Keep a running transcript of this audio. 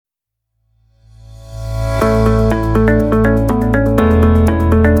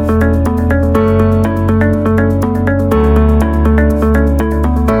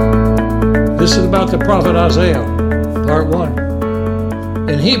Isaiah, Part 1.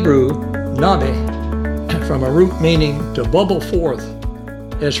 In Hebrew, nabe, from a root meaning to bubble forth,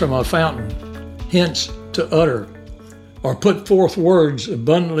 as from a fountain, hence to utter, or put forth words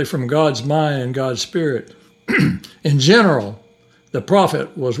abundantly from God's mind and God's Spirit. In general, the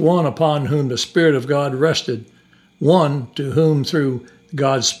prophet was one upon whom the Spirit of God rested, one to whom through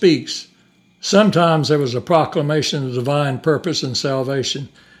God speaks. Sometimes there was a proclamation of divine purpose and salvation,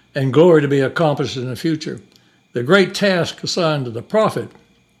 and glory to be accomplished in the future. The great task assigned to the prophet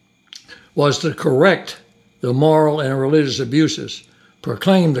was to correct the moral and religious abuses,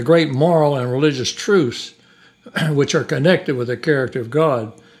 proclaim the great moral and religious truths which are connected with the character of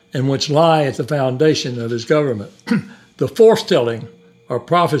God and which lie at the foundation of his government. The foretelling or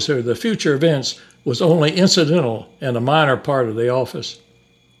prophecy of the future events was only incidental and a minor part of the office.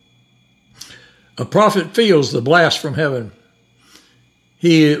 A prophet feels the blast from heaven.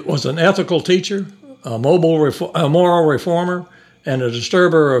 He was an ethical teacher, a moral reformer, and a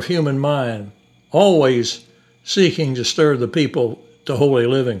disturber of human mind, always seeking to stir the people to holy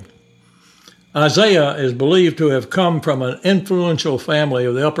living. Isaiah is believed to have come from an influential family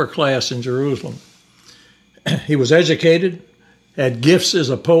of the upper class in Jerusalem. He was educated, had gifts as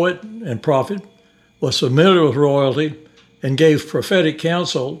a poet and prophet, was familiar with royalty, and gave prophetic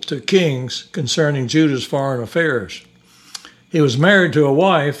counsel to kings concerning Judah's foreign affairs. He was married to a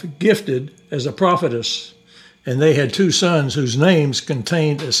wife gifted as a prophetess, and they had 2 sons whose names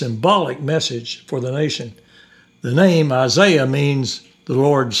contained a symbolic message for the nation. The name Isaiah means the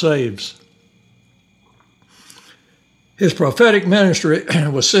Lord saves. His prophetic ministry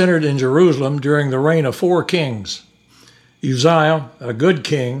was centered in Jerusalem during the reign of 4 kings: Uzziah, a good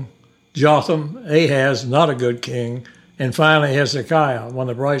king; Jotham, Ahaz, not a good king; and finally Hezekiah, one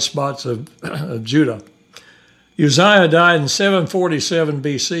of the bright spots of Judah. Uzziah died in 747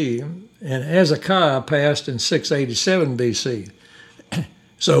 BC, and Hezekiah passed in 687 BC.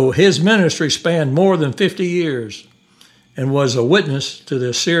 So his ministry spanned more than 50 years and was a witness to the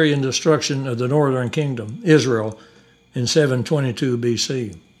Assyrian destruction of the northern kingdom, Israel, in 722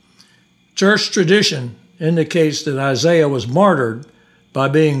 BC. Church tradition indicates that Isaiah was martyred by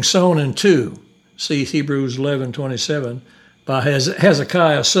being sown in 2, see Hebrews 11:27, by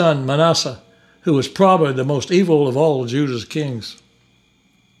Hezekiah's son Manasseh, who was probably the most evil of all Judah's kings.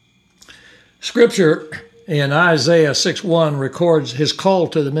 Scripture in Isaiah 6:1 records his call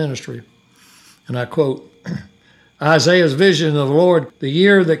to the ministry, and I quote, Isaiah's vision of the Lord: the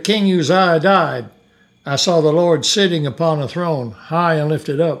year that King Uzziah died, I saw the Lord sitting upon a throne, high and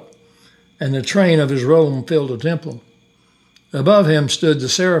lifted up, and the train of his robe filled the temple. Above him stood the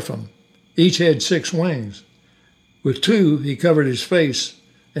seraphim. Each had 6 wings. With 2 he covered his face,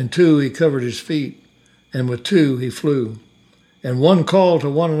 and 2 he covered his feet, and with 2 he flew. And one called to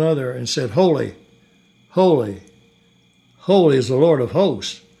one another and said, Holy, holy, holy is the Lord of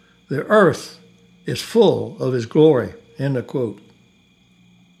hosts. The earth is full of his glory. End of quote.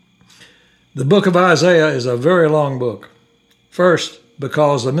 The book of Isaiah is a very long book. First,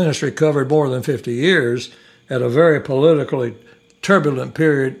 because the ministry covered more than 50 years at a very politically turbulent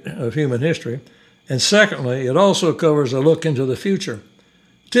period of human history. And secondly, it also covers a look into the future.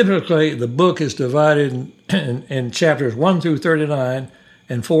 Typically, the book is divided in chapters 1 through 39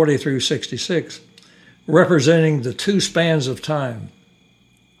 and 40 through 66, representing the 2 spans of time.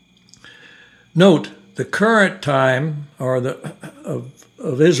 Note, the current time of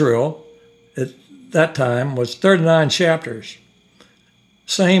Israel at that time was 39 chapters,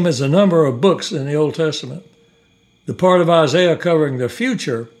 same as the number of books in the Old Testament. The part of Isaiah covering the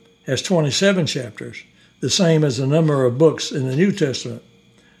future has 27 chapters, the same as the number of books in the New Testament.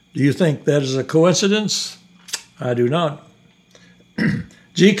 Do you think that is a coincidence? I do not.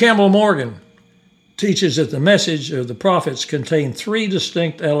 G. Campbell Morgan teaches that the message of the prophets contained 3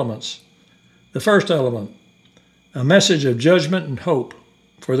 distinct elements. The first element, a message of judgment and hope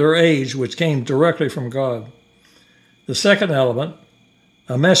for their age, which came directly from God. The second element,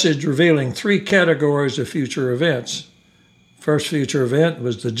 a message revealing 3 categories of future events. First future event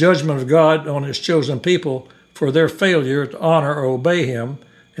was the judgment of God on his chosen people for their failure to honor or obey him,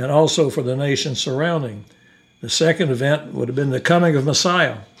 and also for the nations surrounding. The second event would have been the coming of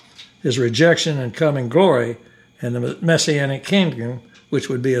Messiah, his rejection and coming glory, and the Messianic kingdom, which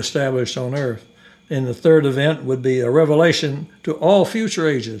would be established on earth. And the third event would be a revelation to all future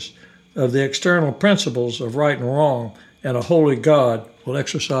ages of the external principles of right and wrong, and a holy God will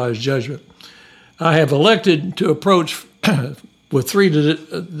exercise judgment. I have elected to approach with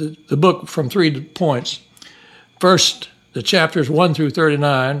the book from 3 points. First, the chapters 1 through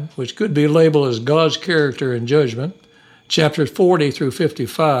 39, which could be labeled as God's character and judgment. Chapters 40 through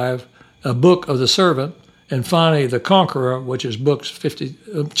 55, a book of the servant. And finally, the Conqueror, which is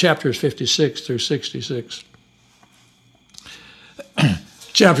chapters 56 through 66.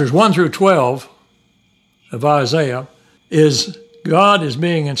 Chapters 1 through 12 of Isaiah God is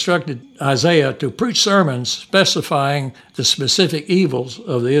being instructed Isaiah to preach sermons specifying the specific evils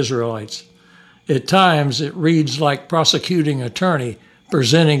of the Israelites. At times, it reads like prosecuting attorney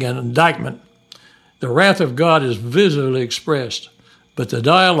presenting an indictment. The wrath of God is visually expressed, but the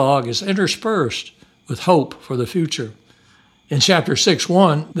dialogue is interspersed with hope for the future. In chapter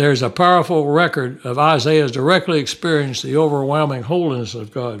 6:1, there's a powerful record of Isaiah's directly experienced the overwhelming holiness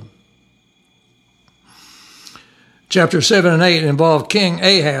of God. Chapter 7 and 8 involve King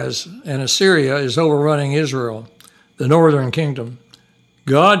Ahaz, and Assyria is overrunning Israel, the northern kingdom.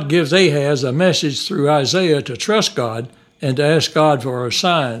 God gives Ahaz a message through Isaiah to trust God and to ask God for a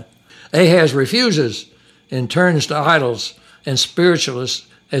sign. Ahaz refuses and turns to idols and spiritualists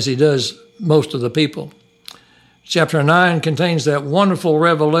as he does most of the people. Chapter 9 contains that wonderful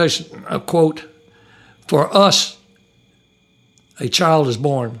revelation, a quote, "For us a child is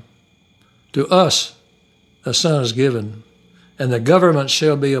born, to us a son is given, and the government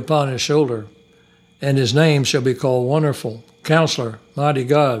shall be upon his shoulder, and his name shall be called Wonderful, Counselor, Mighty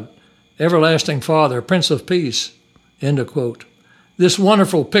God, Everlasting Father, Prince of Peace," end of quote. This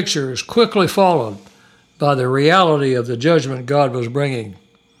wonderful picture is quickly followed by the reality of the judgment God was bringing.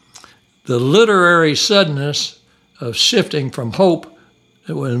 The literary suddenness of shifting from hope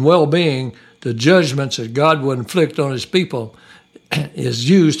and well-being to judgments that God would inflict on his people is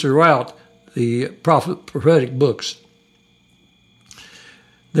used throughout the prophetic books.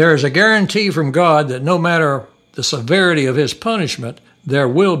 There is a guarantee from God that no matter the severity of his punishment, there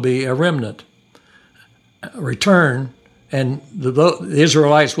will be a remnant, a return, and the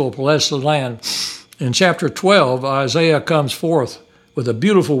Israelites will possess the land. In chapter 12, Isaiah comes forth with a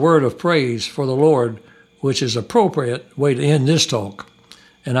beautiful word of praise for the Lord, which is appropriate way to end this talk.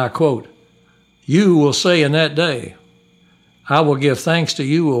 And I quote, "You will say in that day, I will give thanks to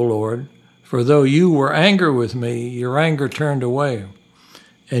you, O Lord, for though you were angry with me, your anger turned away,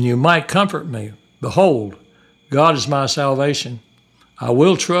 and you might comfort me. Behold, God is my salvation. I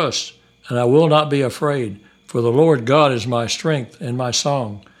will trust, and I will not be afraid, for the Lord God is my strength and my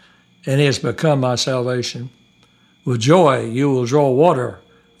song, and he has become my salvation. With joy you will draw water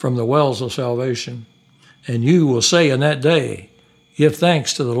from the wells of salvation, and you will say in that day, give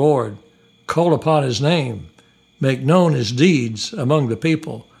thanks to the Lord, call upon his name, make known his deeds among the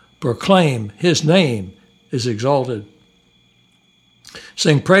people, proclaim his name is exalted.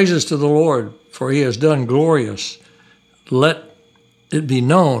 Sing praises to the Lord, for he has done glorious. Let it be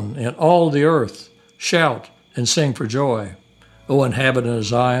known in all the earth. Shout and sing for joy, O inhabitant of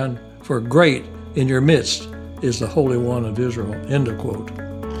Zion, for great in your midst is the Holy One of Israel." End of quote.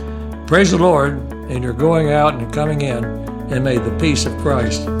 Praise the Lord in your going out and coming in, and may the peace of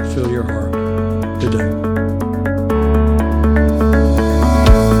Christ fill your heart today.